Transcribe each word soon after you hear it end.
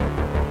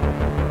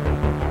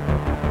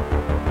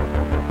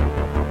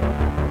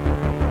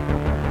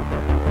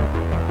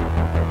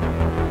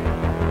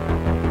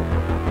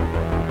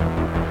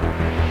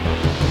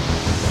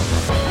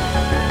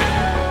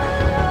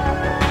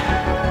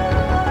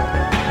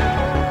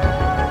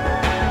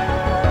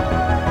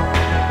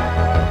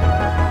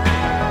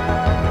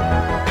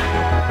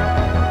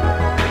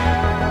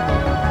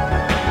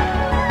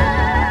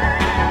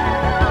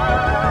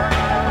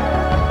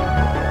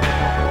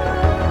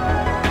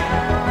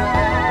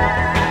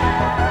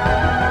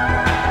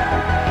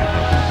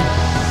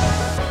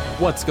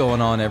What's going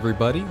on,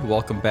 everybody?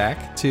 Welcome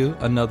back to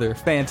another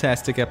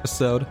fantastic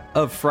episode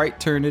of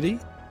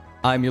Frighternity.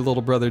 I'm your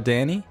little brother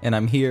Danny, and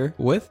I'm here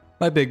with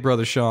my big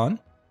brother Sean.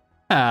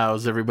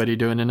 How's everybody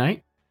doing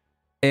tonight?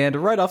 And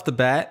right off the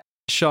bat,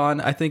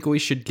 Sean, I think we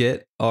should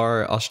get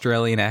our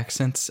Australian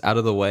accents out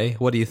of the way.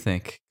 What do you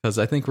think? Because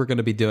I think we're going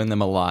to be doing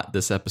them a lot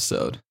this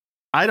episode.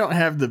 I don't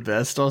have the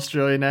best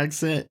Australian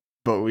accent,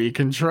 but we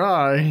can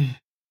try.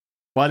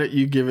 Why don't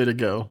you give it a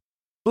go?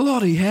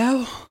 Bloody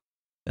hell.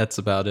 That's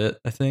about it,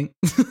 I think.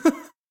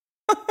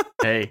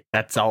 Hey,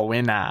 that's all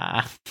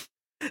winner.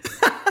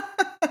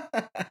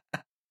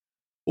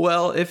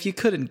 Well, if you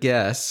couldn't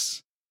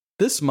guess,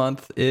 this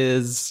month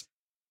is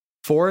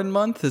Foreign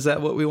Month. Is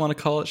that what we want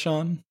to call it,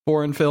 Sean?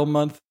 Foreign Film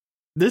Month?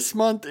 This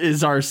month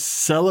is our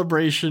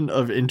celebration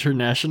of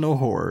international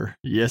horror.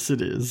 Yes,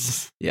 it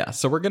is. Yeah,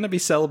 so we're going to be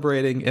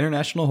celebrating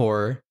international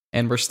horror,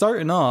 and we're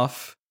starting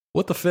off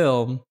with a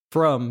film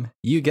from,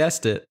 you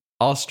guessed it,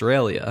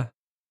 Australia,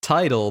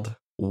 titled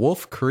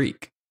Wolf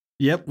Creek.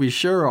 Yep, we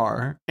sure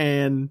are.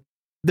 And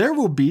there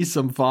will be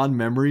some fond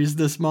memories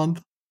this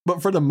month,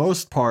 but for the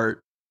most part,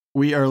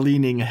 we are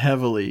leaning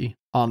heavily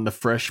on the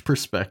fresh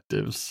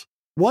perspectives.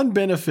 One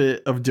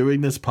benefit of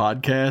doing this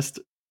podcast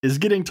is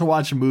getting to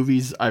watch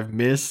movies I've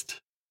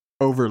missed,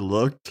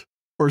 overlooked,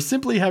 or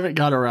simply haven't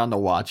got around to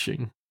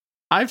watching.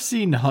 I've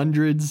seen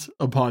hundreds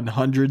upon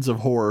hundreds of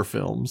horror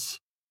films,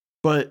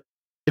 but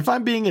if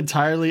I'm being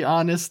entirely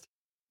honest,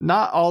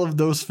 not all of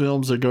those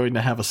films are going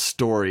to have a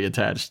story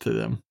attached to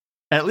them.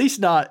 At least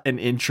not an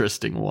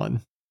interesting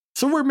one.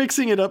 So we're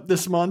mixing it up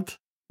this month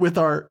with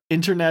our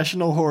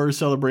International Horror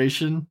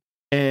Celebration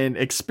and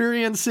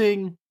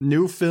experiencing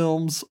new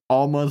films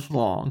all month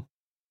long.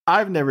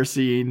 I've never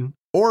seen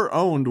or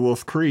owned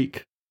Wolf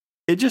Creek.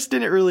 It just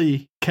didn't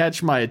really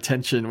catch my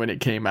attention when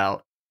it came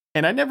out,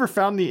 and I never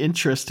found the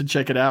interest to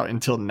check it out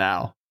until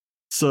now.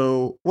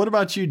 So what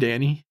about you,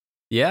 Danny?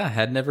 Yeah,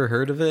 had never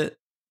heard of it.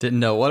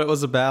 Didn't know what it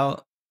was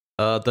about.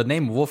 The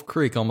name Wolf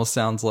Creek almost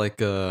sounds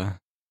like a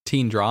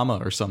teen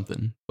drama or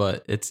something,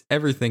 but it's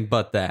everything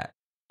but that.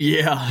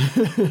 Yeah.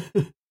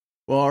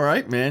 Well, all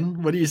right,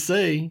 man. What do you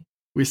say?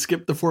 We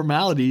skip the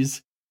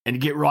formalities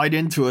and get right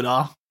into it,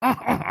 huh?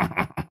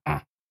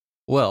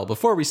 Well,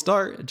 before we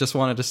start, just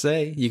wanted to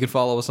say you can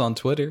follow us on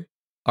Twitter.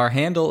 Our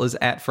handle is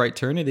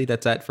 @Frighternity.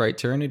 That's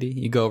 @Frighternity.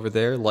 You go over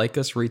there, like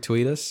us,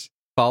 retweet us,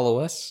 follow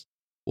us.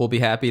 We'll be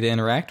happy to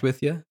interact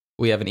with you.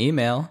 We have an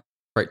email,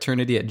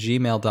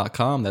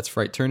 frighternity@gmail.com. That's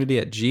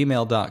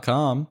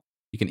frighternity@gmail.com.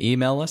 You can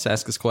email us,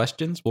 ask us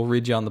questions. We'll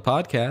read you on the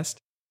podcast.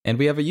 And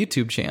we have a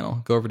YouTube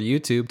channel. Go over to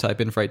YouTube, type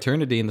in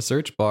Frighternity in the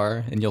search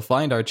bar, and you'll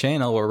find our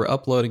channel where we're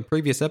uploading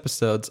previous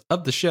episodes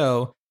of the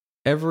show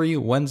every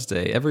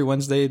Wednesday. Every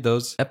Wednesday,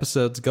 those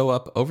episodes go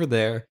up over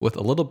there with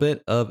a little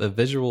bit of a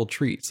visual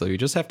treat. So you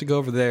just have to go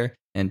over there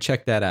and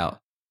check that out.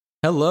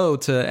 Hello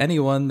to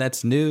anyone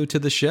that's new to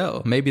the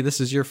show. Maybe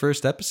this is your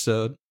first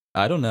episode.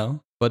 I don't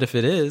know. But if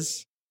it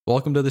is,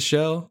 welcome to the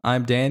show.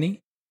 I'm Danny.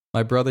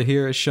 My brother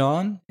here is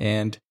Sean,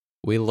 and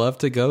we love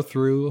to go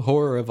through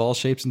horror of all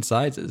shapes and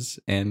sizes,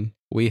 and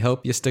we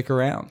hope you stick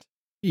around.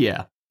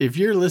 Yeah, if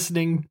you're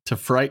listening to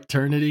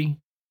Frighternity,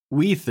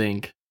 we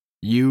think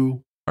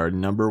you are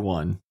number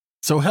one.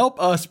 So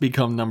help us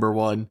become number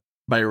one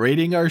by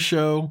rating our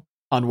show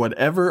on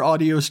whatever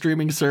audio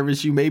streaming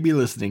service you may be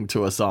listening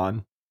to us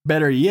on.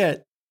 Better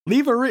yet,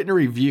 leave a written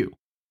review.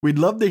 We'd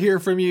love to hear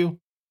from you.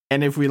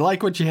 And if we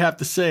like what you have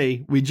to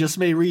say, we just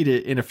may read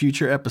it in a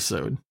future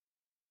episode.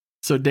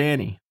 So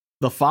Danny,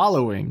 the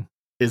following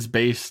is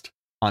based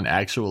on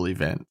actual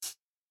events.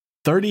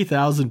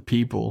 30,000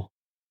 people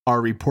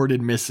are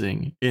reported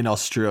missing in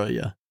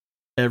Australia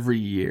every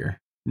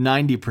year.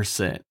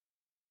 90%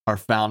 are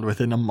found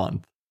within a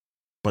month,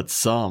 but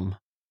some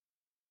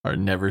are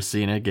never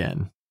seen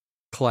again.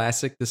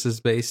 Classic. This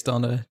is based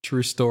on a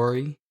true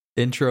story.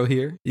 Intro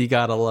here. You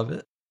gotta love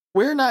it.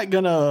 We're not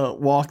gonna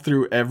walk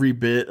through every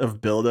bit of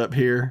build-up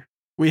here.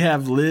 We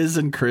have Liz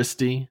and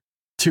Christy,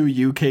 two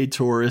UK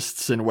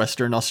tourists in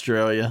Western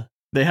Australia.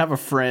 They have a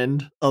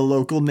friend, a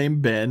local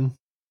named Ben,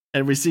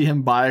 and we see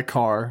him buy a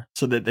car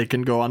so that they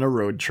can go on a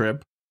road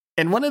trip.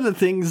 And one of the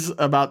things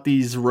about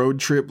these road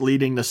trip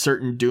leading to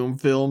certain Doom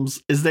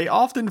films is they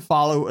often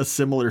follow a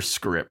similar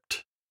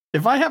script.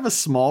 If I have a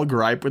small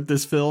gripe with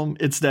this film,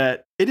 it's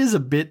that it is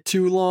a bit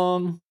too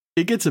long,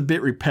 it gets a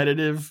bit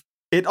repetitive.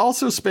 It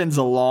also spends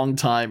a long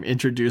time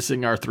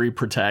introducing our three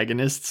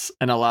protagonists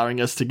and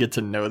allowing us to get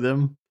to know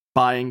them,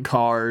 buying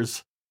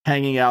cars,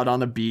 hanging out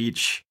on the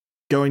beach,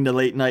 going to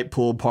late night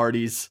pool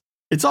parties.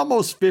 It's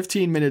almost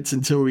 15 minutes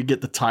until we get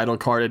the title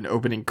card and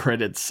opening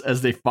credits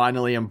as they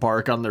finally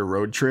embark on their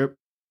road trip.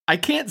 I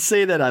can't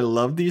say that I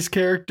love these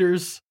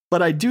characters,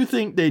 but I do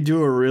think they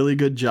do a really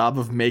good job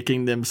of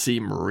making them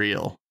seem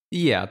real.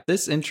 Yeah,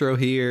 this intro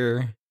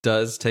here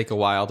does take a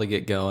while to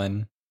get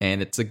going.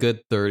 And it's a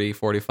good 30,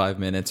 45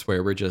 minutes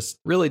where we're just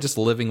really just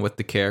living with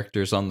the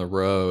characters on the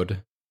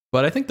road.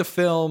 But I think the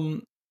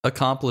film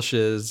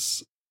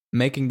accomplishes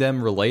making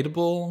them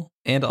relatable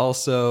and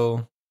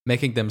also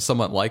making them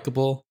somewhat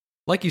likable.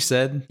 Like you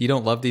said, you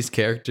don't love these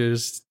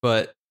characters,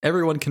 but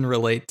everyone can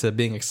relate to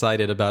being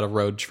excited about a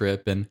road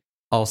trip and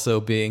also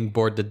being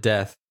bored to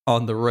death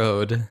on the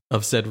road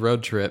of said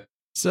road trip.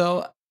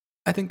 So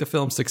I think the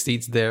film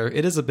succeeds there.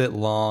 It is a bit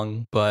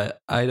long, but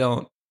I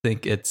don't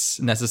think it's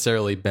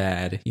necessarily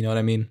bad. You know what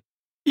I mean?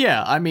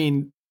 Yeah, I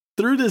mean,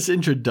 through this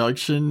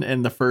introduction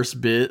and the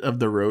first bit of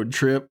the road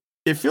trip,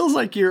 it feels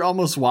like you're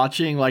almost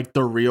watching like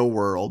the real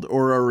world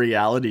or a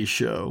reality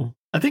show.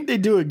 I think they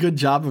do a good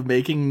job of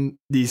making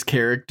these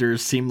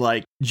characters seem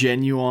like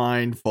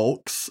genuine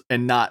folks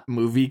and not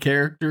movie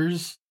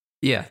characters.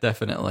 Yeah,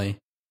 definitely.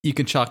 You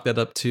can chalk that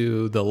up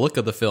to the look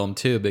of the film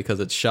too, because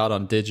it's shot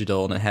on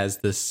digital and it has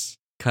this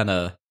kind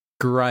of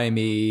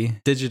grimy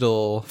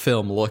digital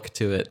film look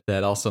to it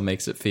that also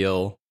makes it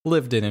feel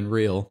lived in and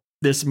real.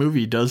 This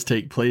movie does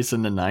take place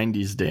in the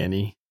 90s,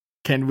 Danny.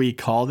 Can we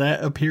call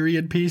that a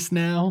period piece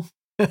now?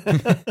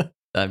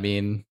 I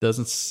mean,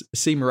 doesn't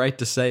seem right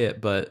to say it,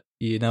 but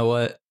you know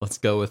what? Let's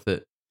go with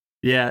it.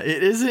 Yeah,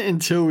 it isn't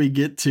until we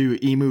get to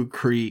Emu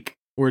Creek,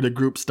 where the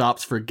group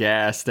stops for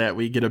gas, that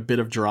we get a bit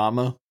of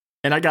drama.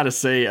 And I gotta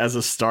say, as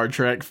a Star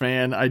Trek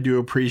fan, I do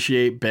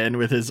appreciate Ben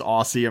with his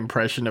Aussie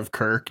impression of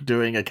Kirk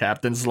doing a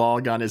captain's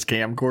log on his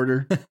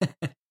camcorder.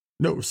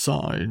 No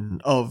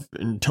sign of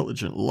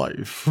intelligent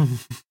life.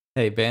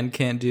 Hey, Ben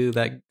can't do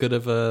that good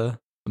of a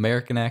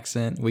American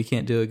accent. We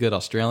can't do a good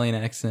Australian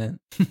accent.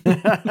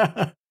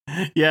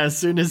 Yeah, as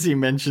soon as he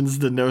mentions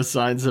the no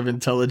signs of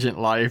intelligent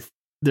life,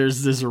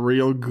 there's this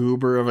real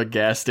goober of a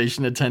gas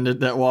station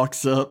attendant that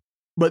walks up.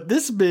 But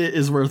this bit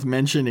is worth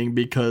mentioning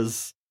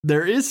because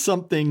there is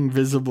something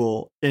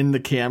visible in the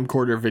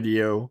camcorder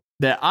video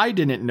that I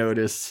didn't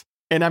notice,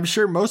 and I'm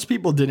sure most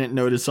people didn't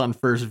notice on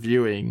first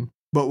viewing,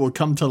 but will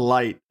come to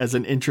light as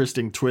an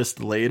interesting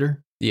twist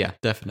later. Yeah,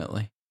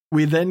 definitely.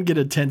 We then get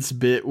a tense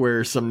bit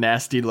where some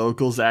nasty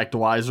locals act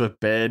wise with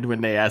Ben when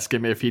they ask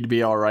him if he'd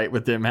be alright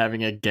with them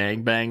having a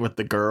gangbang with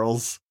the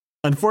girls.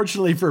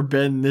 Unfortunately for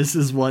Ben, this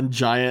is one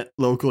giant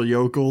local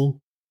yokel,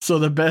 so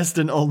the best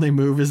and only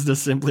move is to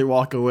simply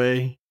walk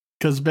away,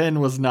 because Ben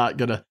was not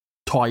gonna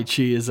Tai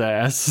Chi his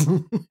ass.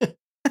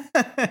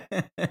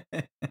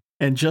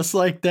 And just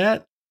like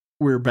that,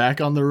 we're back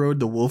on the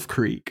road to Wolf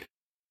Creek,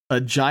 a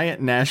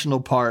giant national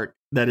park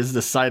that is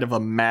the site of a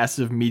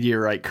massive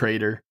meteorite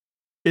crater.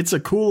 It's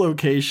a cool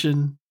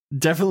location.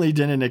 Definitely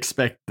didn't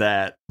expect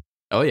that.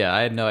 Oh yeah,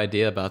 I had no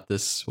idea about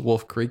this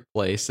Wolf Creek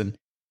place, and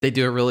they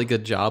do a really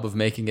good job of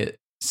making it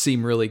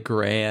seem really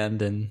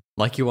grand and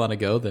like you want to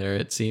go there.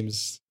 It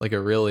seems like a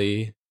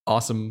really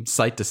awesome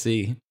sight to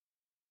see.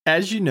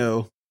 As you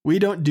know, we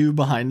don't do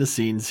behind the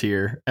scenes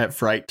here at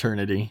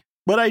Frighternity,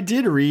 but I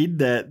did read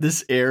that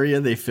this area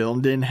they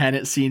filmed in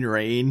hadn't seen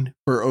rain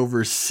for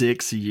over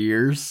 6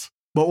 years.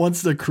 But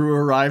once the crew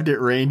arrived, it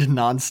rained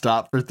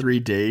nonstop for 3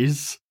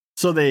 days.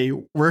 So they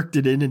worked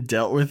it in and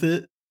dealt with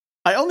it.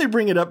 I only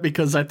bring it up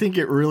because I think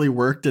it really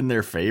worked in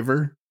their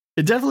favor.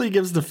 It definitely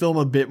gives the film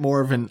a bit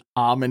more of an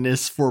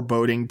ominous,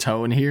 foreboding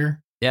tone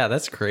here. Yeah,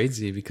 that's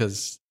crazy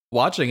because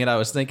watching it, I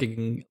was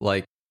thinking,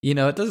 like, you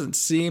know, it doesn't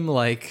seem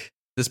like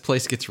this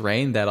place gets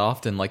rained that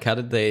often. Like, how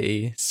did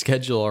they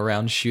schedule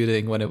around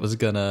shooting when it was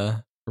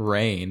gonna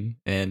rain?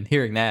 And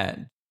hearing that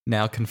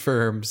now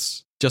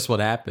confirms just what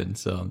happened.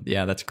 So,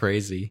 yeah, that's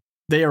crazy.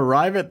 They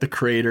arrive at the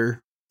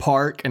crater,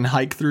 park and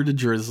hike through the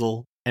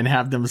drizzle, and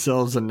have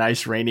themselves a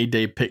nice rainy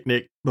day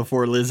picnic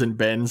before Liz and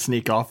Ben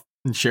sneak off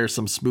and share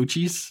some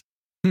smoochies.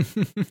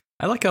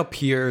 I like how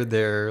pure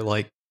their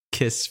like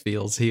kiss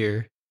feels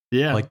here.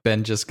 Yeah. Like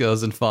Ben just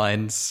goes and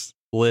finds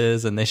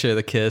Liz and they share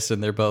the kiss,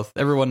 and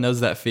everyone knows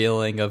that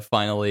feeling of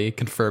finally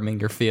confirming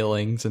your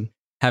feelings and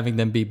having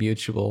them be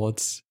mutual.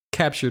 It's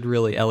captured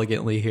really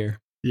elegantly here.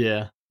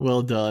 Yeah,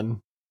 well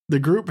done. The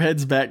group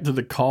heads back to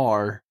the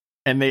car,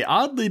 and they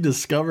oddly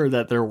discover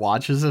that their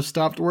watches have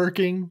stopped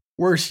working.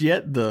 Worse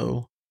yet,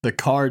 though, the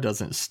car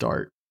doesn't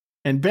start.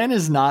 And Ben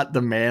is not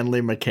the manly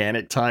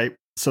mechanic type,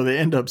 so they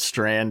end up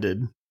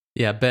stranded.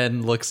 Yeah,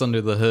 Ben looks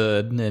under the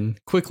hood and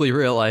quickly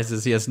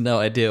realizes he has no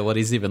idea what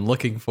he's even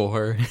looking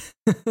for.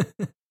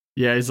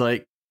 Yeah, he's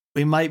like,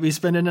 we might be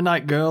spending the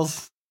night,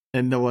 girls.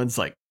 And the one's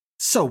like,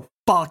 so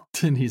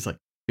fucked. And he's like,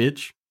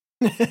 bitch.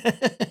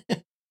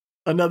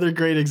 Another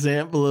great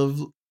example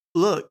of,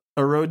 look,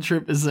 a road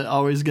trip isn't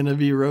always going to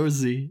be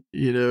rosy.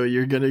 You know,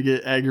 you're going to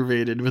get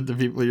aggravated with the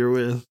people you're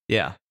with.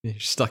 Yeah, you're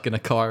stuck in a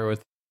car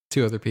with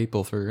 2 other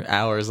people for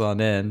hours on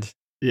end.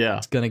 Yeah.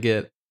 It's going to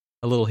get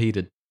a little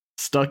heated.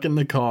 Stuck in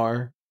the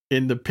car,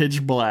 in the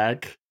pitch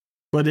black.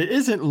 But it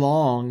isn't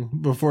long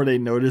before they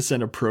notice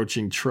an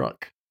approaching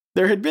truck.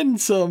 There had been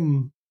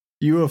some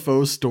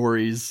UFO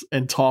stories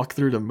and talk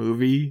through the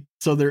movie,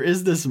 so there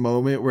is this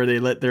moment where they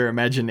let their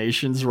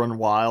imaginations run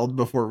wild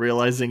before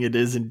realizing it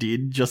is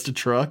indeed just a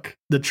truck.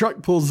 The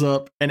truck pulls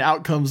up, and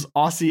out comes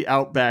Aussie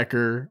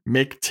Outbacker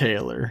Mick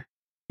Taylor.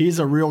 He's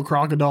a real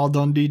Crocodile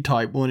Dundee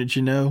type, wouldn't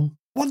you know?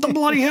 What the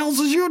bloody hells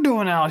is you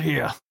doing out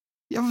here?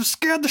 You've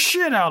scared the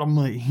shit out of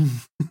me.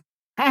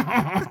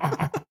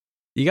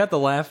 You got the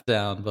laugh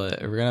down,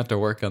 but we're going to have to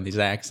work on these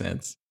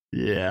accents.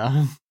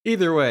 Yeah.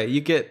 Either way, you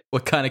get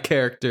what kind of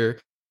character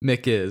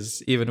Mick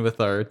is, even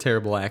with our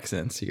terrible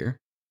accents here.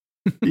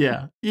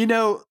 Yeah.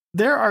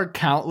 There are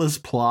countless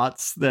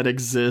plots that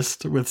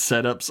exist with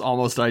setups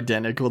almost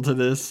identical to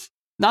this.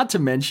 Not to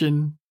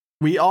mention,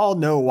 we all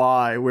know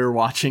why we're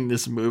watching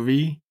this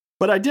movie,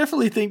 but I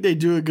definitely think they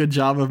do a good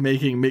job of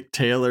making Mick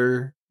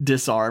Taylor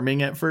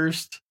disarming at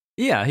first.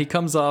 Yeah, he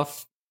comes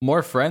off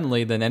more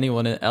friendly than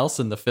anyone else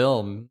in the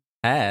film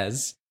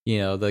has.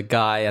 The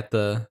guy at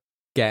the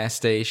gas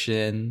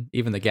station,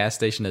 even the gas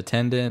station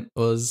attendant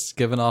was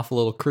giving off a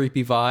little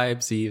creepy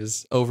vibes. He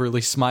was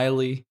overly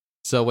smiley.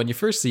 So when you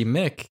first see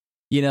Mick,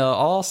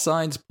 all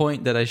signs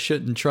point that I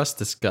shouldn't trust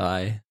this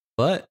guy,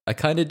 but I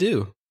kind of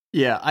do.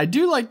 Yeah, I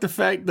do like the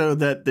fact, though,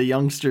 that the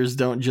youngsters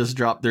don't just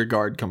drop their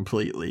guard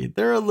completely.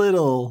 They're a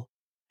little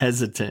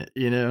hesitant,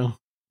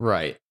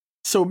 Right.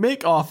 So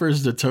Mick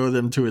offers to tow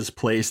them to his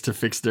place to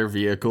fix their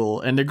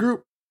vehicle, and the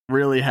group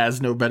really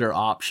has no better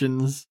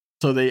options,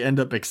 so they end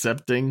up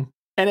accepting.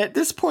 And at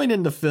this point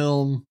in the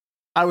film,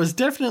 I was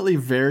definitely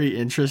very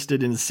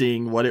interested in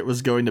seeing what it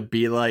was going to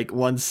be like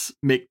once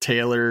Mick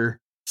Taylor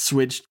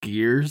switched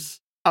gears.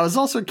 I was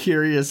also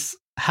curious,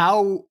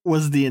 how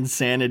was the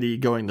insanity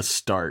going to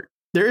start?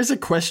 There is a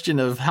question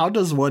of how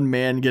does one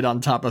man get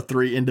on top of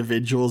three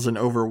individuals and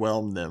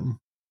overwhelm them?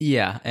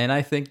 Yeah, and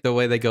I think the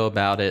way they go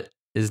about it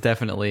is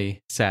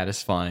definitely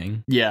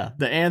satisfying. Yeah,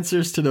 the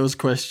answers to those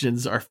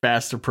questions are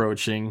fast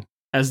approaching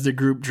as the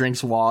group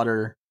drinks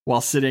water while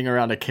sitting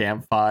around a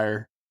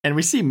campfire. And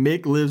we see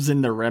Mick lives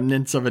in the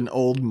remnants of an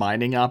old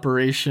mining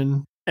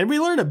operation. And we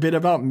learn a bit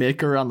about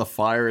Mick around the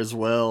fire as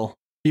well.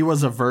 He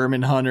was a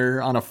vermin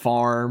hunter on a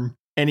farm,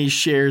 and he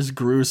shares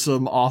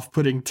gruesome,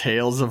 off-putting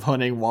tales of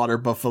hunting water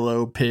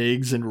buffalo,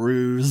 pigs, and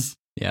roos.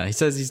 Yeah, he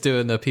says he's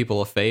doing the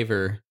people a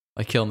favor,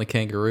 like killing the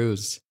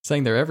kangaroos,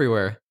 saying they're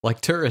everywhere,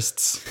 like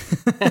tourists.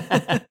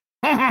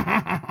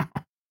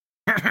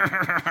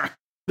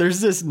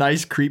 There's this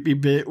nice creepy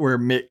bit where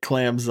Mick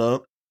clams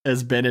up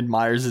as Ben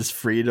admires his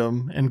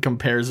freedom and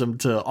compares him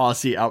to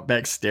Aussie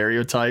outback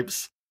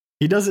stereotypes.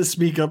 He doesn't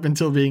speak up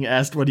until being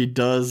asked what he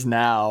does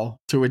now,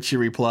 to which he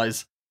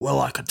replies, "Well,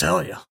 I could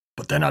tell you,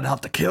 but then I'd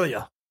have to kill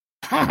you."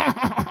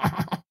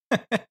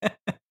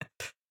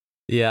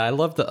 Yeah, I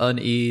love the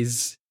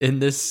unease in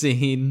this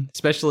scene,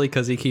 especially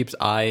because he keeps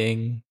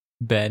eyeing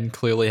Ben,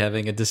 clearly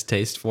having a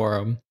distaste for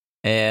him.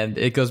 And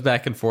it goes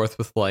back and forth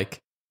with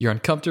you're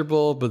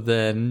uncomfortable, but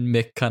then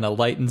Mick kind of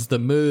lightens the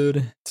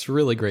mood. It's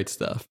really great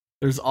stuff.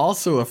 There's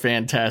also a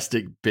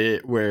fantastic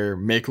bit where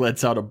Mick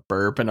lets out a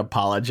burp and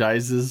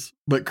apologizes,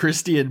 but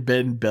Christy and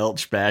Ben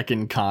belch back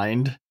in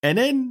kind. And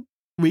then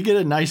we get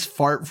a nice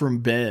fart from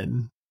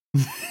Ben.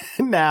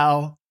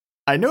 Now,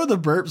 I know the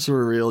burps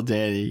were real,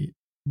 Danny,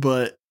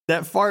 but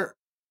that fart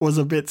was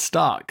a bit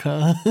stock,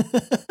 huh?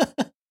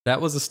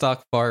 That was a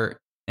stock fart,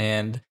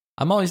 and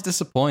I'm always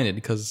disappointed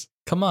because,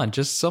 come on,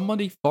 just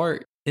somebody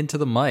fart into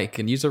the mic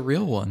and use a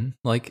real one.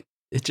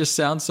 It just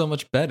sounds so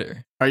much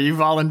better. Are you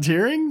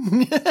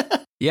volunteering?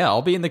 Yeah,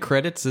 I'll be in the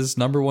credits as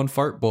number one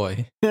fart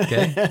boy.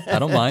 Okay, I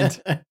don't mind.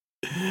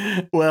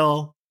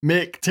 Well,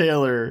 Mick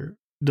Taylor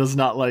does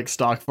not like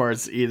stock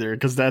farts either,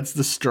 because that's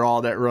the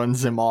straw that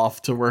runs him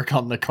off to work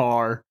on the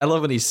car. I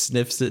love when he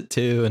sniffs it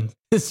too, and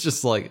it's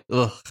just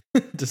ugh,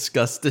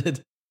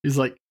 disgusted. He's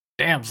like,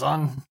 "Damn,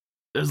 son,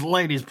 there's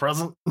ladies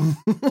present."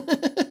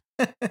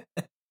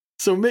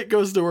 So Mick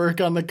goes to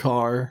work on the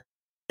car,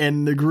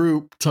 and the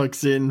group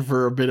tucks in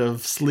for a bit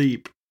of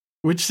sleep,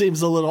 which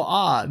seems a little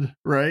odd,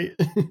 right?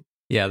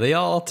 Yeah, they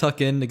all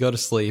tuck in to go to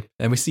sleep,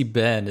 and we see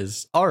Ben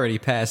is already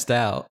passed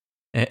out,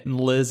 and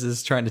Liz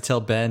is trying to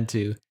tell Ben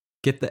to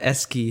get the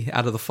esky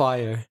out of the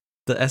fire,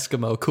 the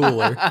Eskimo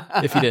cooler,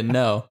 if you didn't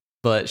know,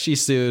 but she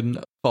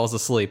soon falls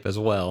asleep as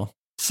well.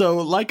 So,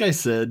 like I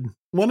said,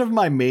 one of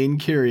my main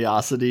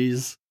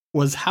curiosities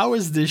was, how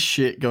is this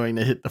shit going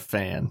to hit the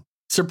fan?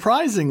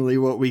 Surprisingly,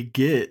 what we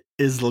get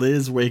is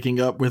Liz waking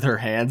up with her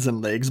hands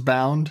and legs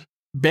bound.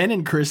 Ben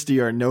and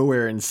Christy are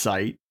nowhere in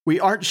sight. We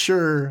aren't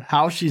sure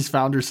how she's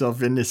found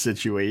herself in this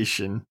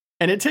situation.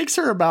 And it takes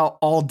her about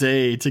all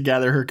day to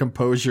gather her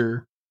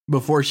composure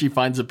before she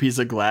finds a piece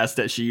of glass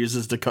that she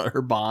uses to cut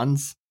her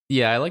bonds.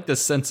 Yeah, I like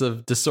this sense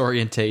of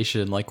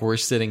disorientation, we're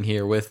sitting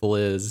here with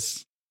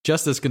Liz,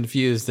 just as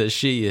confused as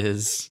she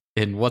is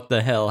in what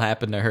the hell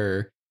happened to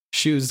her.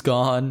 Shoes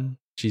gone,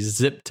 she's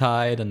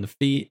zip-tied on the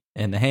feet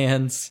and the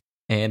hands,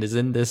 and is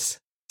in this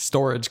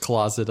storage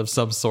closet of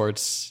some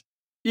sorts.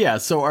 Yeah,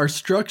 so our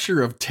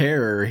structure of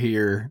terror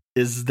here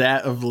is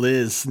that of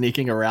Liz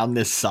sneaking around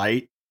this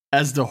site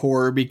as the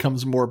horror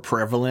becomes more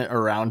prevalent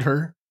around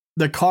her.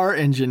 The car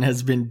engine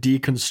has been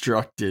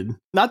deconstructed,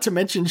 not to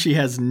mention she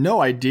has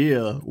no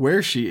idea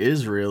where she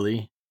is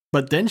really.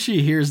 But then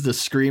she hears the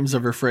screams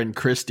of her friend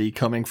Christy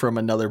coming from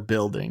another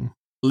building.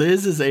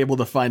 Liz is able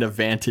to find a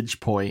vantage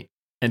point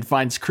and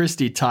finds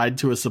Christy tied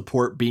to a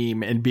support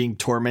beam and being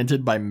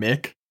tormented by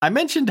Mick. I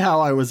mentioned how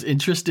I was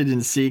interested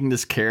in seeing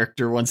this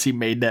character once he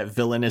made that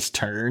villainous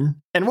turn.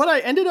 And what I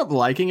ended up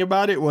liking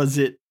about it was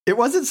it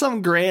wasn't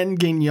some grand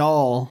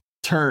guignol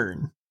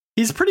turn.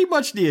 He's pretty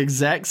much the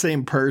exact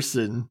same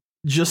person,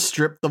 just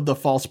stripped of the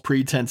false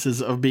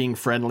pretenses of being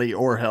friendly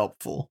or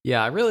helpful.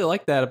 Yeah, I really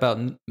like that about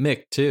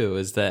Mick too,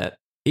 is that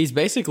He's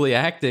basically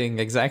acting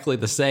exactly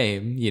the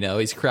same. You know,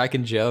 he's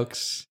cracking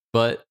jokes,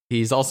 but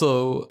he's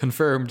also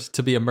confirmed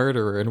to be a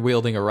murderer and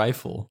wielding a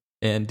rifle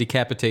and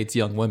decapitates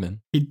young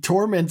women. He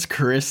torments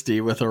Christy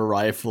with a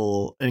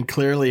rifle and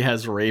clearly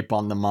has rape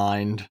on the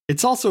mind.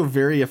 It's also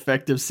very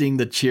effective seeing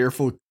the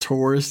cheerful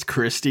tourist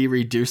Christy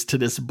reduced to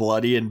this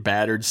bloody and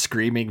battered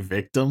screaming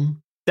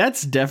victim.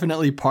 That's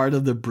definitely part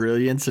of the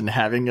brilliance in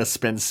having us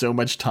spend so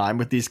much time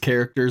with these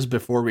characters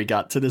before we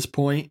got to this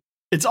point.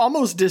 It's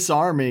almost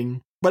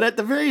disarming, but at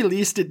the very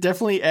least, it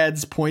definitely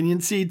adds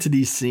poignancy to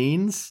these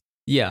scenes.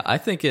 Yeah, I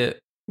think it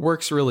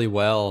works really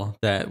well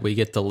that we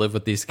get to live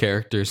with these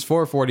characters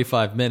for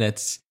 45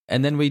 minutes,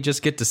 and then we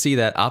just get to see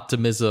that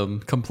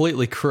optimism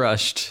completely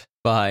crushed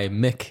by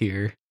Mick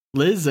here.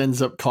 Liz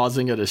ends up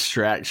causing a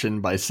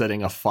distraction by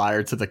setting a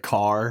fire to the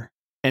car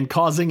and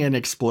causing an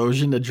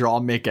explosion to draw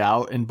Mick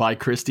out and buy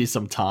Christy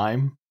some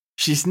time.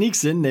 She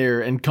sneaks in there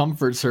and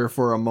comforts her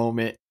for a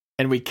moment,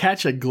 and we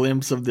catch a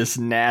glimpse of this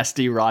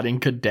nasty rotting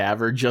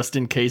cadaver just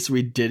in case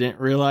we didn't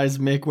realize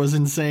Mick was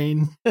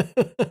insane.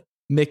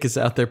 Mick is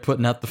out there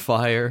putting out the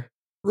fire.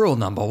 Rule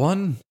number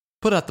 1,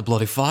 put out the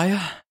bloody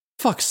fire.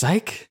 Fuck's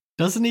sake.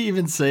 Doesn't he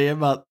even say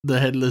about the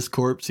headless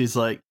corpse? He's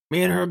like,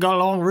 me and her got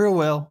along real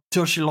well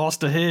till she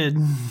lost her head.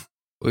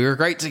 We were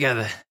great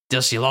together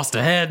till she lost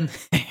her head.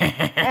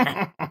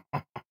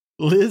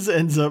 Liz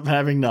ends up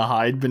having to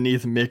hide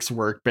beneath Mick's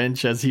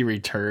workbench as he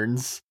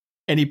returns,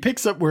 and he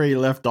picks up where he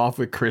left off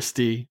with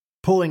Christy,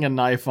 pulling a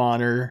knife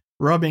on her,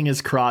 rubbing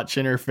his crotch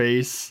in her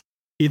face.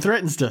 He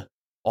threatens to,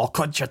 I'll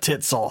cut your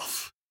tits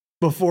off,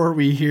 before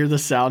we hear the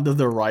sound of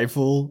the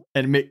rifle,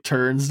 and Mick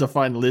turns to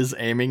find Liz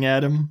aiming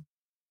at him.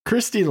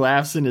 Christy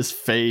laughs in his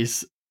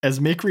face as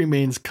Mick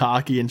remains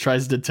cocky and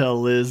tries to tell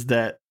Liz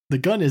that the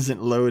gun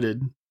isn't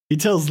loaded. He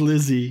tells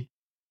Lizzie,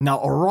 now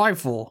a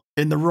rifle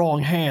in the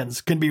wrong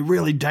hands can be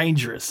really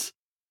dangerous,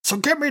 so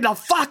give me the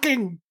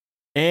fucking...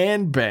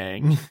 And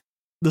bang.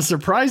 The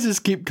surprises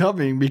keep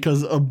coming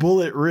because a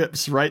bullet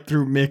rips right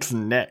through Mick's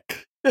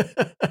neck.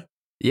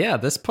 Yeah,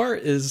 this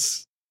part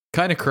is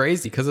kind of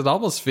crazy because it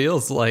almost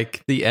feels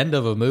like the end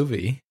of a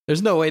movie.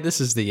 There's no way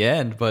this is the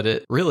end, but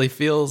it really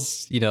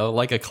feels,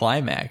 like a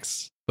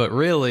climax. But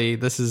really,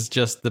 this is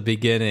just the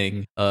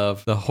beginning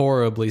of the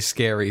horribly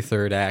scary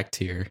third act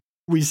here.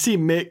 We see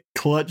Mick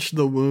clutch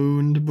the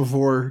wound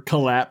before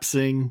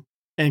collapsing,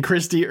 and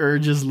Christy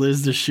urges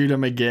Liz to shoot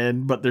him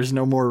again, but there's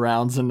no more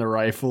rounds in the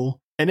rifle.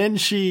 And then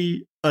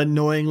she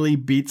annoyingly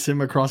beats him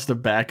across the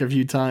back a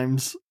few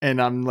times,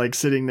 and I'm like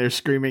sitting there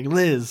screaming,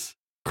 Liz,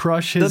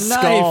 crush his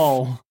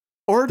skull.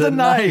 Or the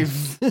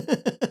knife.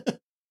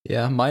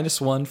 Yeah,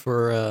 -1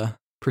 for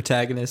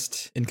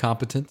protagonist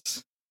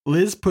incompetence.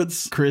 Liz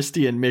puts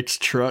Christy in Mick's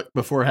truck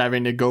before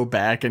having to go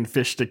back and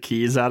fish the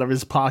keys out of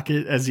his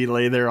pocket as he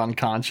lay there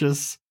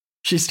unconscious.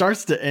 She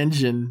starts the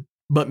engine,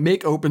 but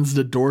Mick opens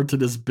the door to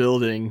this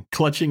building,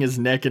 clutching his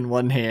neck in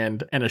one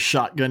hand and a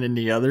shotgun in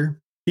the other.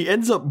 He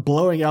ends up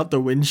blowing out the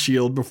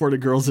windshield before the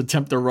girls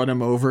attempt to run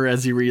him over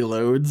as he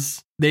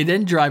reloads. They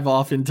then drive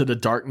off into the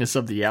darkness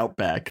of the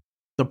outback.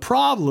 The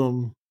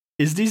problem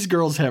is these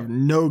girls have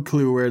no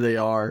clue where they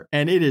are,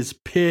 and it is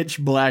pitch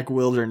black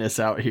wilderness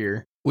out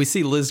here. We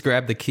see Liz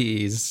grab the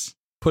keys,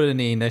 put it in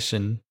the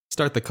ignition,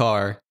 start the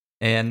car,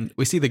 and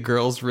we see the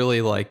girls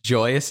really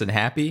joyous and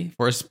happy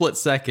for a split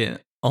second,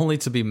 only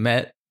to be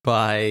met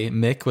by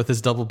Mick with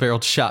his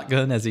double-barreled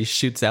shotgun as he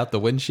shoots out the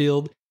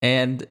windshield.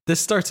 And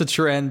this starts a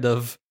trend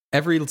of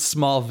every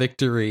small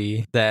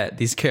victory that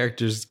these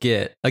characters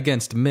get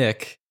against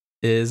Mick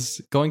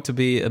is going to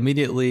be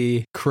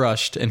immediately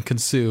crushed and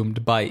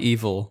consumed by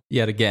evil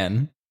yet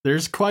again.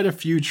 There's quite a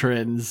few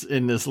trends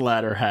in this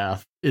latter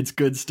half. It's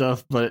good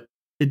stuff, but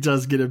it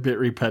does get a bit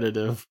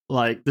repetitive.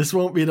 This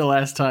won't be the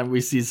last time we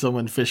see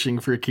someone fishing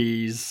for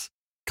keys,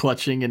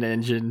 clutching an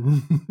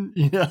engine,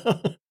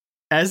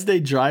 As they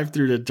drive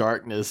through the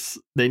darkness,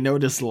 they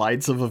notice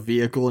lights of a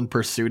vehicle in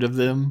pursuit of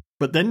them,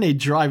 but then they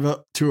drive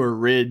up to a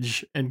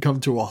ridge and come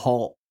to a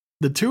halt.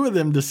 The two of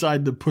them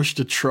decide to push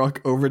the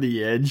truck over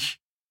the edge,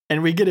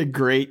 and we get a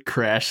great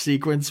crash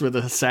sequence with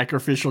a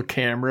sacrificial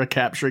camera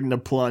capturing the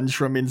plunge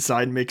from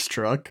inside Mick's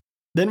truck.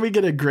 Then we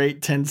get a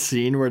great tense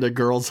scene where the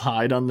girls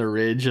hide on the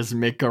ridge as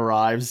Mick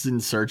arrives in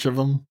search of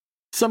them.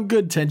 Some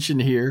good tension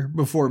here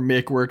before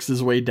Mick works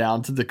his way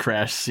down to the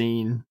crash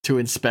scene to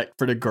inspect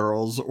for the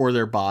girls or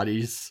their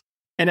bodies.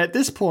 And at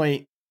this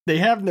point, they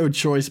have no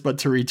choice but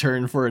to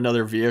return for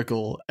another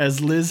vehicle, as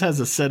Liz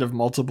has a set of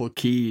multiple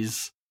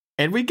keys.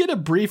 And we get a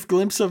brief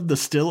glimpse of the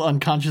still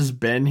unconscious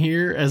Ben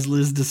here as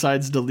Liz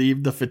decides to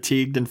leave the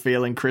fatigued and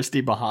failing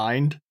Christy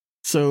behind.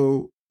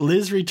 So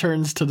Liz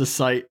returns to the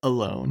site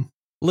alone.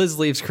 Liz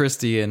leaves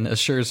Christy and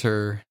assures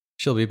her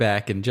she'll be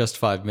back in just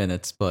 5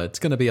 minutes, but it's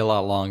going to be a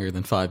lot longer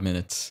than 5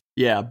 minutes.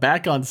 Yeah,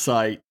 back on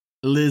site,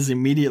 Liz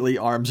immediately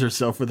arms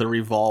herself with a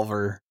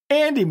revolver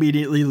and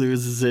immediately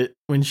loses it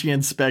when she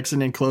inspects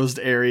an enclosed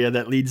area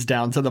that leads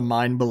down to the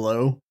mine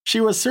below.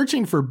 She was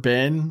searching for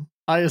Ben,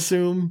 I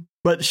assume,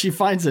 but she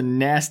finds a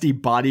nasty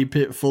body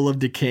pit full of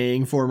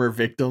decaying former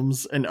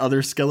victims and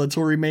other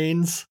skeletal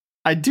remains.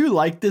 I do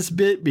like this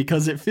bit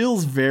because it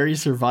feels very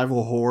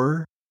survival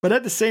horror, but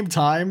at the same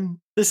time,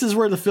 this is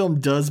where the film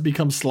does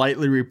become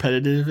slightly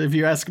repetitive, if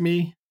you ask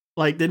me.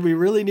 Like, did we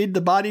really need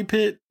the body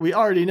pit? We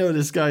already know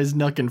this guy's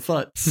knucking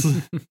futs.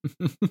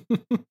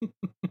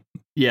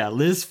 Yeah,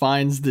 Liz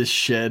finds this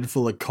shed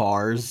full of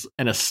cars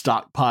and a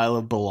stockpile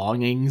of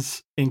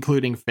belongings,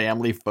 including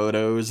family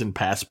photos and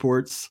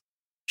passports.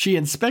 She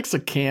inspects a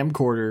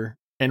camcorder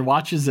and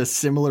watches as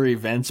similar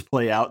events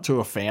play out to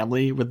a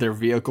family with their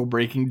vehicle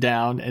breaking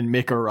down and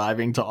Mick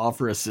arriving to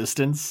offer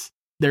assistance.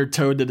 They're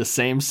towed to the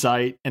same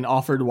site and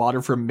offered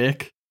water from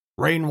Mick.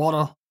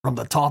 Rainwater from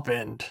the top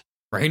end.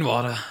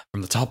 Rainwater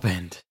from the top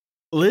end.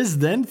 Liz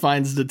then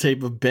finds the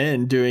tape of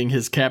Ben doing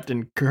his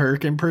Captain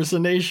Kirk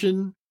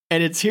impersonation,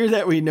 and it's here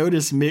that we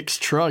notice Mick's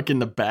truck in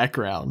the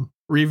background,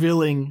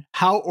 revealing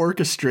how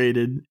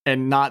orchestrated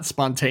and not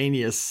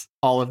spontaneous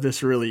all of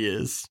this really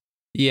is.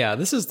 Yeah,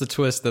 this is the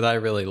twist that I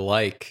really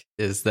like,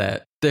 is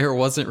that there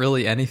wasn't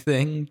really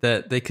anything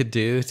that they could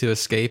do to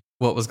escape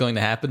what was going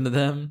to happen to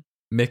them.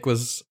 Mick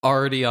was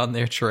already on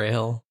their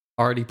trail,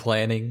 already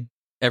planning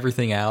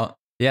everything out.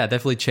 Yeah, it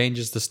definitely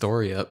changes the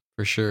story up,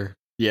 for sure.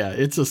 Yeah,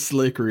 it's a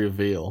slick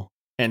reveal.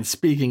 And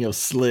speaking of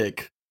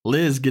slick,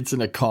 Liz gets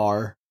in a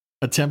car,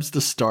 attempts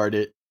to start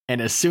it,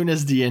 and as soon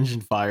as the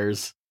engine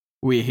fires,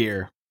 we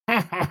hear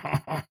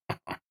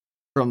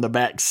from the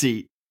back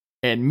seat.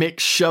 And Mick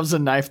shoves a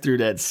knife through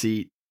that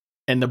seat,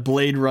 and the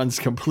blade runs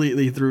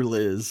completely through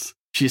Liz.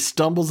 She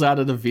stumbles out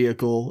of the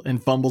vehicle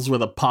and fumbles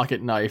with a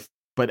pocket knife,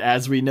 but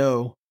as we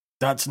know,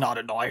 that's not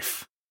a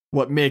knife.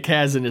 What Mick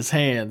has in his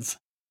hands,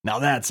 now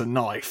that's a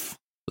knife.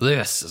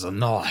 This is a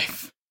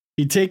knife.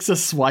 He takes a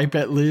swipe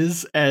at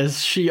Liz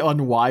as she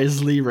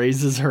unwisely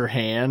raises her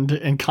hand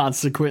and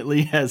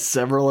consequently has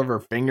several of her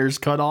fingers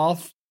cut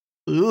off.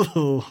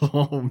 Ooh,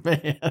 oh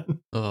man.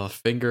 Oh,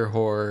 finger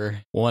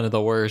horror. One of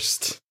the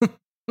worst.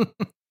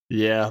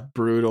 Yeah,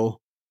 brutal.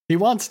 He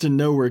wants to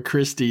know where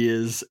Christy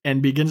is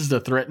and begins to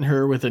threaten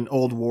her with an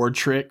old war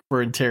trick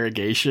for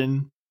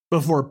interrogation.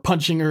 Before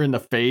punching her in the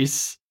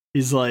face,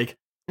 he's like,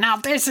 "Now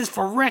this is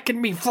for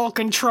wrecking me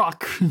fucking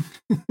truck."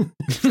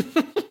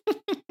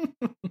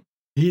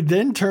 He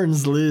then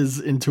turns Liz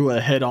into a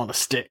head on a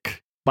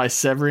stick by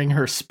severing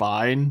her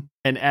spine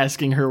and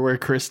asking her where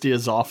Christy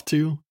is off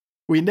to.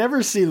 We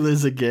never see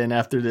Liz again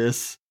after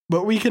this,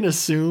 but we can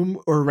assume,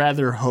 or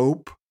rather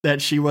hope,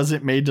 that she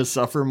wasn't made to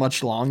suffer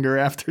much longer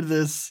after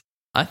this.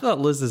 I thought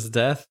Liz's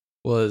death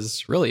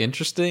was really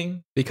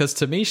interesting because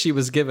to me she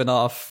was giving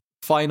off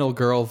final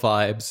girl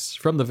vibes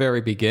from the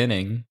very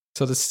beginning.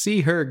 So to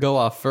see her go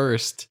off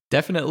first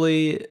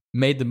definitely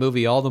made the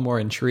movie all the more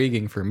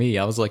intriguing for me.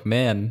 I was like,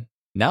 man,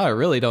 now I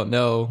really don't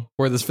know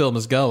where this film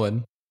is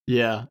going.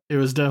 Yeah, it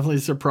was definitely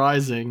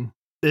surprising.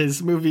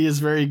 This movie is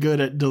very good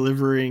at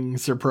delivering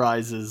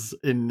surprises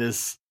in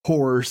this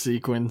horror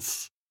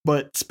sequence.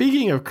 But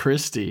speaking of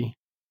Christy,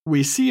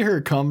 we see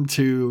her come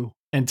to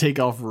and take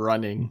off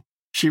running.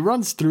 She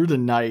runs through the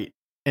night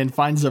and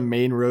finds a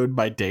main road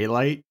by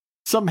daylight.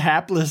 Some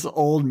hapless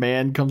old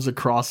man comes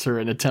across her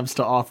and attempts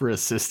to offer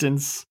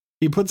assistance.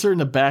 He puts her in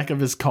the back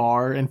of his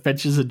car and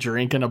fetches a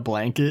drink and a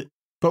blanket.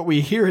 But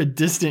we hear a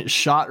distant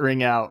shot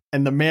ring out,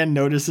 and the man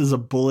notices a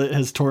bullet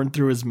has torn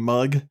through his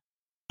mug.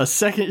 A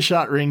second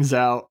shot rings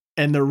out,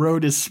 and the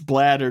road is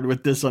splattered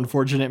with this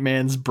unfortunate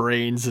man's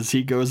brains as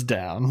he goes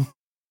down.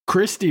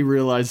 Christy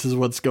realizes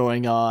what's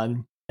going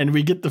on, and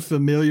we get the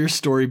familiar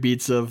story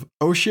beats of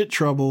 "oh shit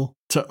trouble"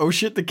 to "oh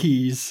shit the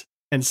keys,"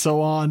 and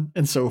so on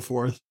and so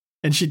forth.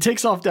 And she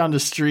takes off down the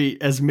street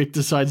as Mick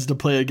decides to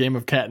play a game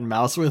of cat and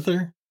mouse with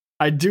her.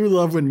 I do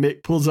love when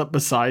Mick pulls up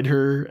beside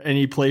her and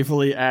he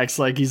playfully acts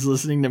like he's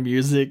listening to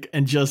music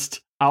and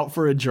just out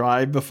for a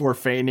drive before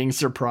feigning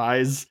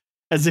surprise,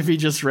 as if he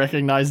just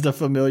recognized a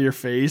familiar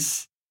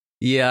face.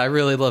 Yeah, I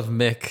really love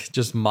Mick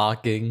just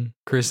mocking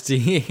Christy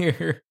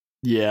here.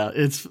 Yeah,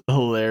 it's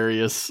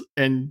hilarious.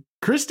 And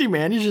Christy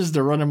manages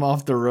to run him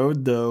off the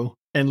road, though,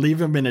 and leave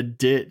him in a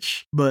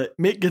ditch. But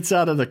Mick gets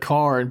out of the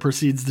car and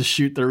proceeds to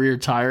shoot the rear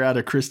tire out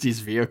of Christy's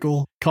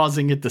vehicle,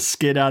 causing it to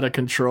skid out of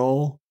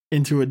control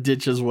into a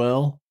ditch as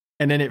well.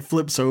 And then it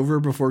flips over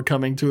before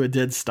coming to a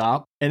dead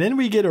stop. And then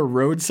we get a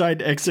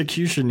roadside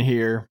execution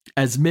here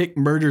as Mick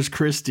murders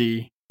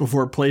Christy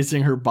before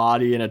placing her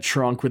body in a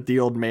trunk with the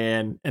old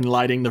man and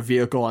lighting the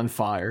vehicle on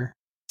fire.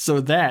 So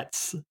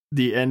that's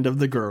the end of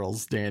the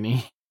girls,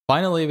 Danny.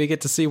 Finally, we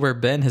get to see where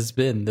Ben has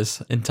been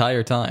this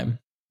entire time.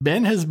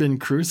 Ben has been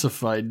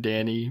crucified,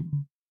 Danny,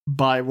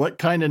 by what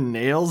kind of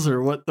nails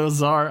or what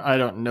those are? I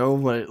don't know,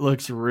 but it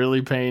looks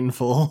really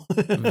painful.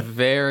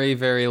 Very,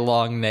 very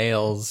long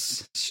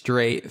nails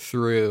straight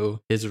through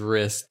his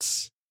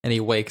wrists. And he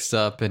wakes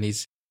up and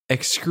he's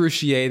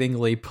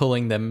excruciatingly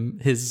pulling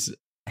his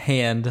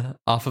hand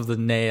off of the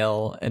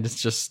nail. And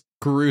it's just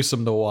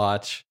gruesome to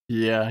watch.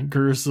 Yeah,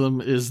 gruesome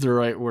is the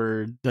right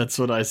word. That's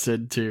what I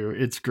said too.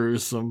 It's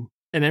gruesome.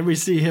 And then we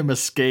see him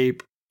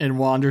escape and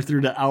wander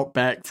through the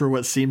outback for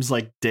what seems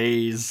like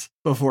days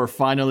before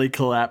finally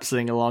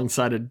collapsing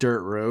alongside a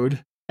dirt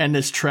road. And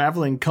this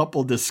traveling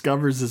couple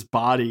discovers his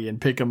body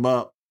and pick him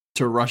up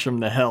to rush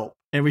him to help.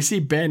 And we see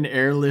Ben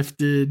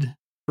airlifted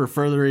for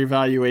further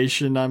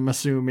evaluation, I'm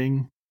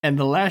assuming. And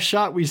the last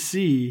shot we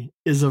see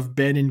is of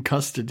Ben in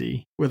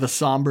custody with a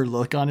somber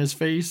look on his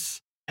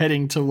face,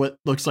 heading to what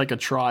looks like a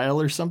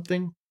trial or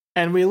something.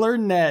 And we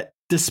learn that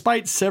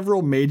despite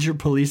several major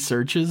police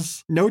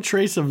searches, no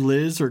trace of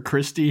Liz or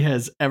Christy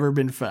has ever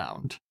been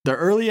found. The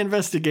early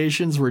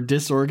investigations were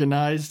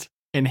disorganized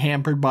and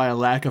hampered by a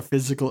lack of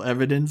physical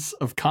evidence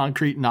of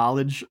concrete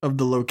knowledge of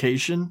the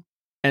location.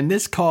 And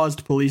this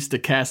caused police to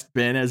cast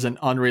Ben as an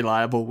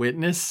unreliable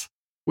witness.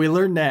 We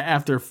learned that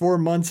after 4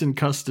 months in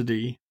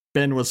custody,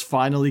 Ben was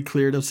finally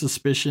cleared of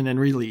suspicion and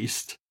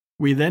released.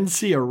 We then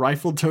see a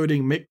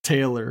rifle-toting Mick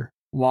Taylor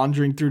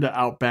wandering through the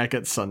outback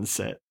at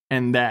sunset.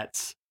 And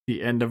that's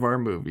the end of our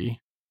movie.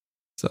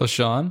 So,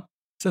 Sean,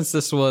 since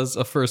this was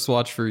a first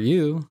watch for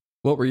you,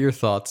 what were your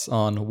thoughts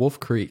on Wolf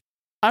Creek?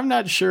 I'm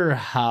not sure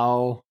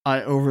how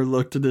I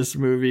overlooked this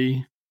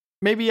movie.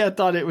 Maybe I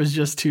thought it was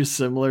just too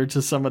similar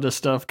to some of the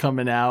stuff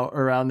coming out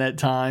around that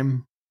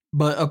time.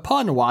 But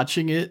upon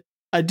watching it,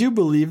 I do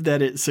believe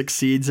that it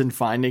succeeds in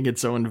finding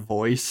its own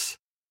voice.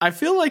 I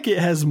feel like it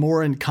has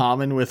more in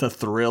common with a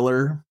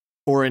thriller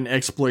or an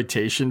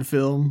exploitation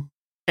film.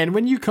 And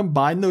when you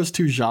combine those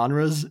two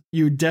genres,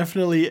 you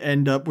definitely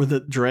end up with a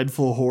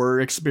dreadful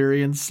horror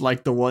experience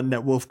like the one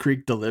that Wolf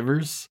Creek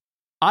delivers.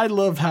 I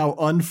love how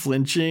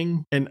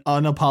unflinching and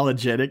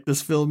unapologetic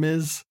this film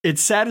is.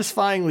 It's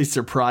satisfyingly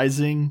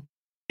surprising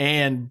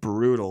and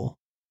brutal.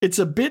 It's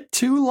a bit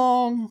too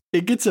long,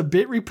 it gets a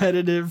bit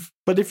repetitive,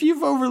 but if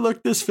you've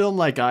overlooked this film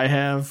like I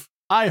have,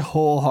 I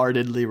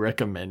wholeheartedly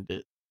recommend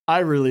it. I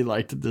really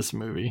liked this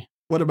movie.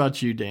 What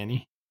about you,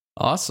 Danny?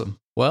 Awesome.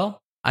 Well,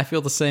 I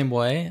feel the same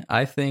way.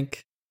 I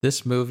think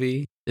this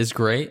movie is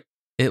great.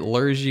 It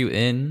lures you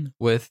in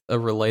with a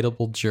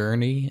relatable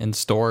journey and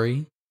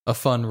story, a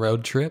fun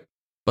road trip,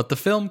 but the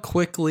film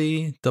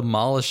quickly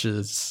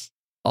demolishes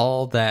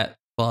all that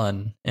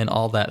fun and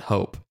all that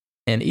hope.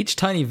 And each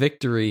tiny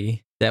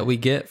victory that we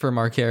get from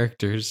our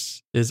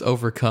characters is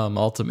overcome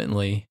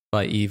ultimately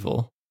by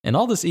evil. And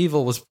all this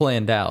evil was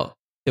planned out.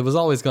 It was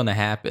always going to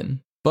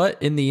happen.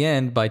 But in the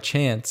end, by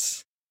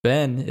chance,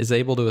 Ben is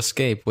able to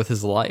escape with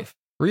his life,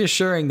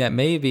 reassuring that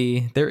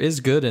maybe there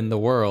is good in the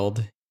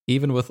world,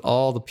 even with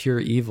all the pure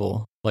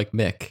evil, like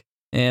Mick.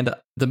 And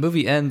the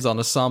movie ends on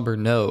a somber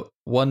note,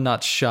 one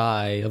notch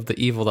shy of the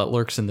evil that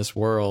lurks in this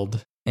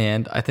world.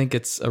 And I think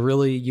it's a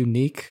really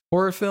unique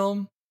horror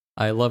film.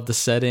 I love the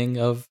setting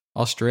of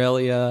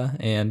Australia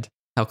and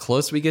how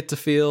close we get to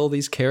feel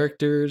these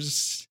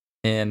characters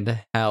and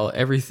how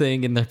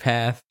everything in their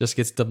path just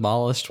gets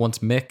demolished once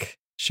Mick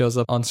shows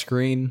up on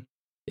screen.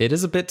 It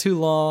is a bit too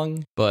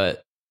long,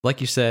 but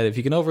like you said, if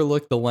you can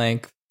overlook the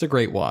length, it's a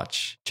great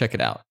watch. Check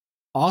it out.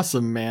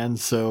 Awesome, man.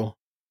 So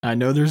I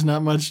know there's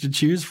not much to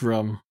choose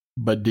from,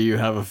 but do you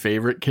have a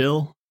favorite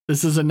kill?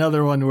 This is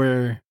another one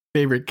where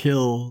favorite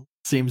kill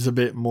seems a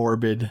bit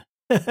morbid,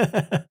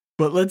 but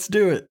let's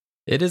do it.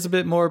 It is a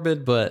bit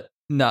morbid, but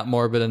not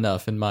morbid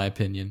enough in my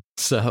opinion.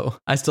 So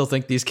I still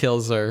think these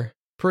kills are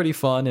pretty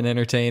fun and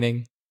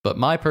entertaining, but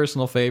my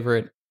personal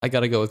favorite, I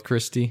gotta go with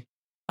Christy.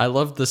 I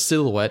love the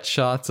silhouette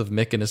shots of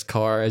Mick in his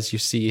car as you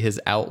see his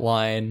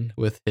outline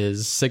with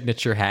his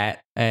signature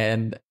hat.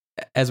 And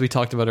as we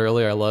talked about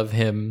earlier, I love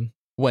him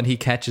when he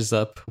catches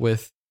up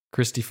with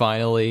Christy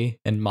finally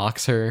and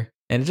mocks her.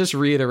 And it just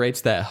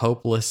reiterates that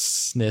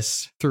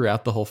hopelessness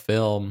throughout the whole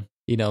film.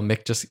 You know,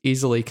 Mick just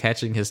easily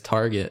catching his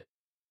target.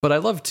 But I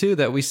love, too,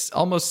 that we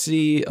almost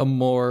see a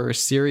more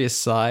serious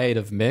side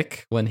of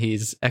Mick when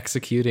he's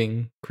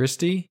executing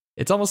Christy.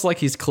 It's almost like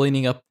he's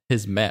cleaning up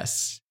his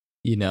mess.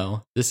 You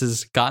know, this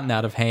has gotten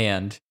out of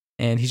hand,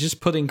 and he's just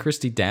putting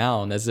Christy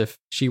down as if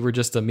she were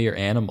just a mere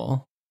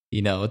animal.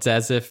 You know, it's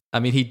as if,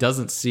 I mean, he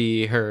doesn't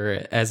see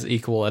her as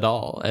equal at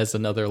all, as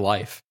another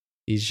life.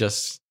 He's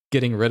just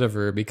getting rid of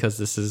her because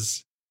this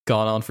has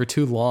gone on for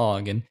too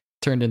long and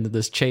turned into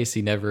this chase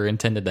he never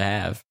intended to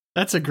have.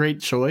 That's a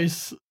great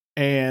choice.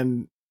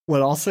 And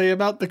what I'll say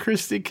about the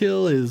Christy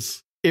kill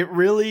is it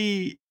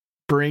really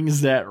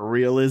brings that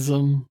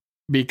realism,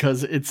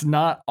 because it's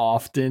not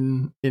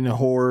often in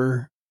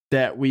horror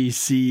that we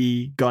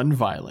see gun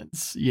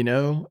violence, you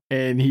know?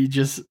 And he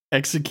just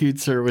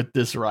executes her with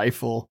this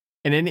rifle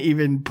and then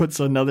even puts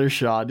another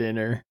shot in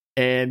her.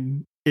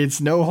 And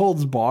it's no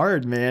holds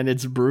barred, man.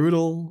 It's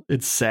brutal.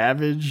 It's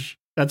savage.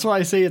 That's why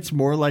I say it's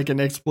more like an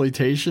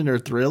exploitation or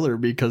thriller,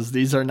 because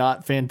these are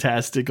not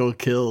fantastical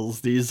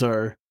kills. These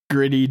are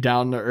gritty,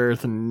 down to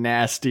earth,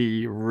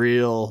 nasty,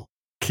 real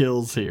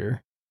kills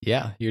here.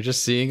 Yeah, you're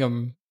just seeing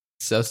him,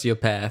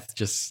 sociopath,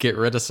 just get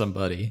rid of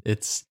somebody.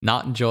 It's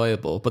not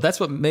enjoyable. But that's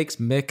what makes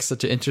Mick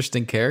such an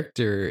interesting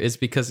character, is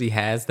because he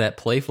has that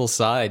playful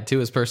side to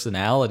his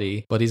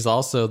personality, but he's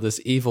also this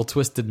evil,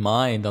 twisted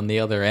mind on the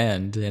other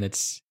end, and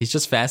he's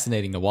just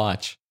fascinating to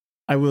watch.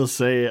 I will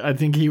say, I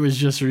think he was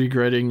just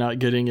regretting not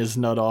getting his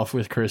nut off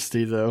with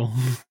Christy, though.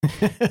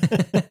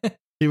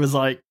 He was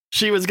like,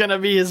 she was gonna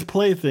be his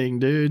plaything,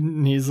 dude.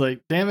 And he's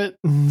like, damn it,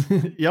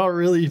 y'all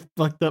really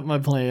fucked up my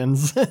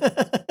plans.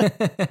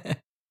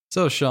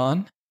 So,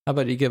 Sean, how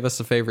about you give us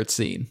a favorite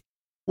scene?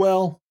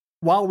 Well,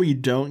 while we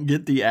don't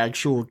get the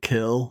actual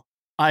kill,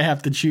 I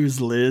have to choose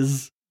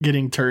Liz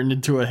getting turned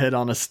into a head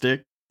on a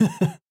stick.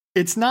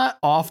 It's not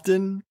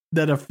often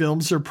that a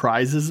film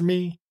surprises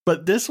me,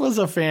 but this was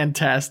a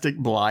fantastic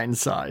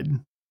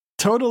blindside.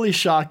 Totally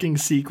shocking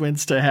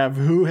sequence to have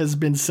who has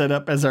been set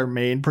up as our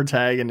main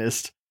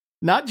protagonist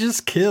not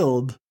just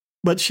killed,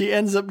 but she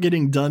ends up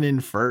getting done in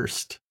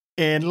first.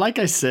 And like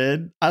I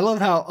said, I love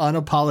how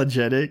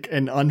unapologetic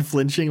and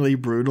unflinchingly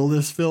brutal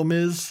this film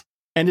is.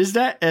 And is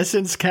that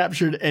essence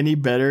captured any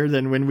better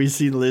than when we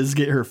see Liz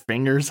get her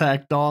fingers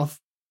hacked off?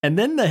 And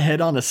then the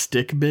head on a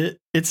stick bit,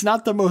 it's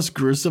not the most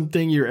gruesome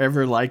thing you're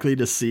ever likely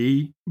to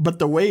see, but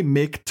the way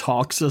Mick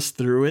talks us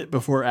through it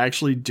before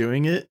actually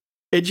doing it,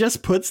 it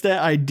just puts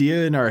that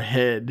idea in our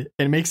head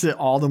and makes it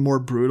all the more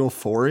brutal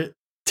for it.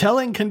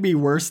 Telling can be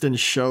worse than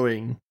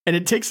showing, and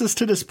it takes us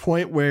to this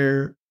point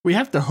where we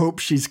have to hope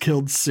she's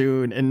killed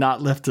soon and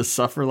not left to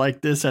suffer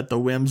like this at the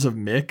whims of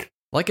Mick.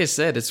 Like I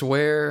said, it's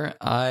where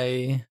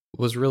I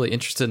was really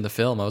interested in the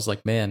film. I was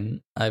like,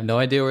 man, I have no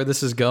idea where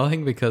this is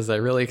going because I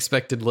really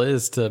expected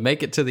Liz to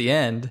make it to the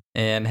end,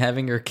 and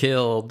having her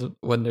killed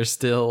when there's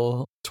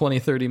still 20,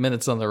 30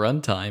 minutes on the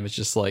runtime, it's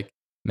just like,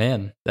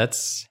 man,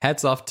 that's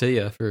hats off to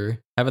you for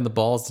having the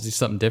balls to do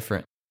something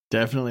different.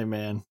 Definitely,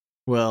 man.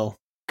 Well,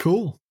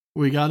 cool.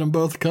 We got them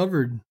both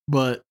covered,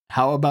 but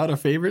how about a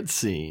favorite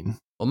scene?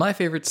 Well, my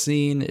favorite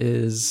scene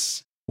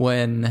is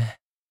when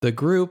the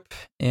group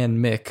and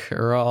Mick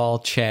are all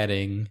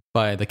chatting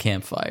by the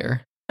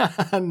campfire.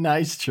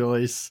 Nice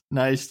choice.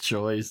 Nice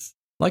choice.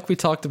 Like we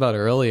talked about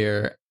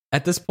earlier,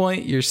 at this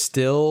point, you're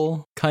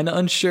still kind of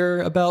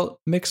unsure about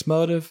Mick's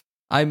motive.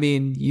 I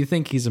mean, you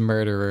think he's a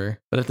murderer,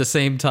 but at the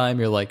same time,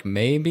 you're like,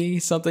 maybe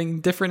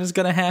something different is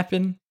going to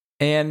happen.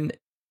 And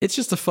it's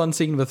just a fun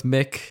scene with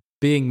Mick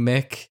being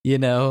Mick, you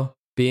know,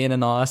 being an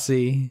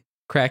Aussie,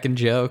 cracking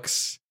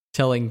jokes,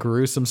 telling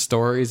gruesome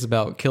stories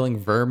about killing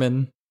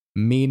vermin,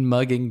 mean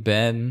mugging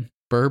Ben,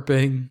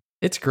 burping.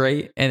 It's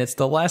great, and it's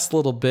the last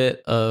little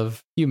bit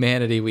of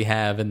humanity we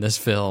have in this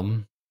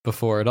film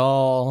before it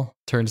all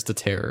turns to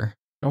terror.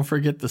 Don't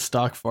forget the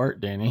stock fart,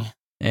 Danny.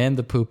 And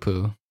the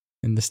poo-poo,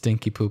 and the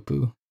stinky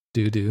poo-poo,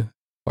 doo-doo,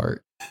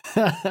 fart.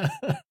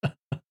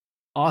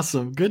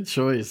 Awesome, good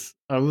choice.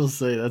 I will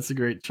say that's a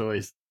great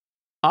choice.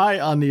 I,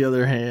 on the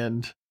other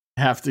hand,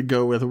 have to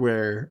go with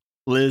where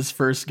Liz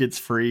first gets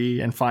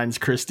free and finds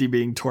Christy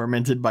being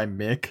tormented by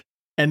Mick.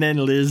 And then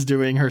Liz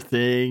doing her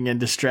thing and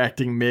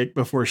distracting Mick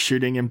before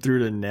shooting him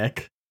through the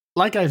neck.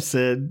 Like I've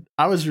said,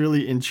 I was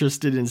really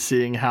interested in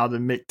seeing how the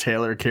Mick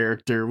Taylor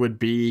character would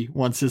be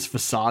once his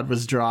facade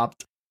was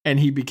dropped and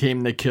he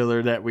became the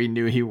killer that we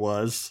knew he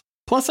was.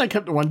 Plus, I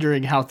kept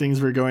wondering how things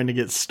were going to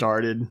get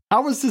started.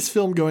 How was this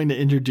film going to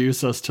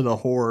introduce us to the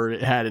horror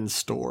it had in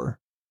store?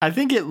 I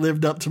think it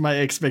lived up to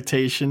my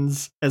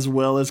expectations as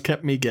well as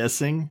kept me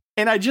guessing.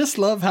 And I just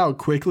love how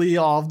quickly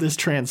all of this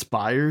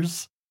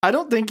transpires. I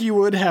don't think you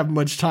would have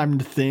much time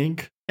to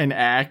think and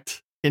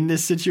act in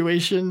this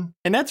situation,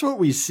 and that's what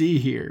we see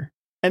here.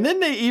 And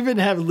then they even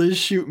have Liz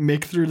shoot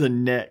Mick through the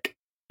neck,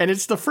 and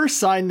it's the first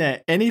sign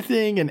that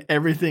anything and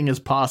everything is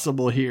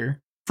possible here.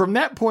 From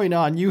that point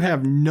on, you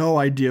have no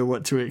idea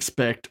what to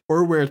expect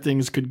or where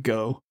things could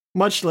go,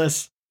 much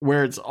less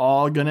where it's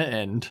all gonna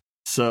end.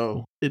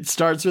 So it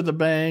starts with a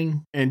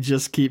bang and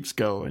just keeps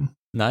going.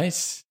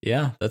 Nice.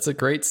 Yeah, that's a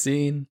great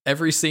scene.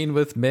 Every scene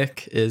with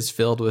Mick is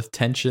filled with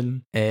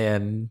tension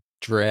and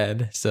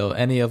dread, so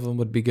any of them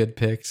would be good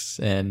picks,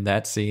 and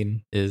that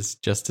scene is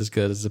just as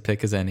good as a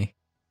pick as any.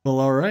 Well,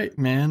 all right,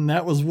 man.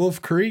 That was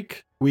Wolf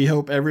Creek. We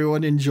hope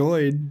everyone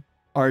enjoyed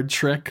our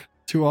trek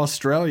to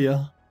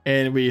Australia,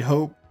 and we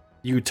hope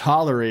you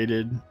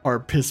tolerated our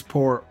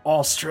piss-poor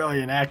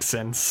Australian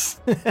accents.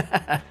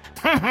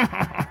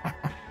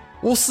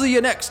 We'll see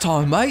you next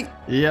time, mate.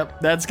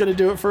 Yep, that's going to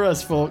do it for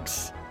us,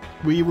 folks.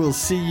 We will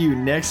see you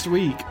next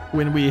week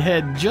when we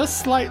head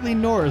just slightly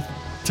north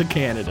to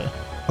Canada.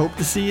 Hope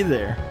to see you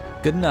there.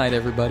 Good night,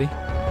 everybody.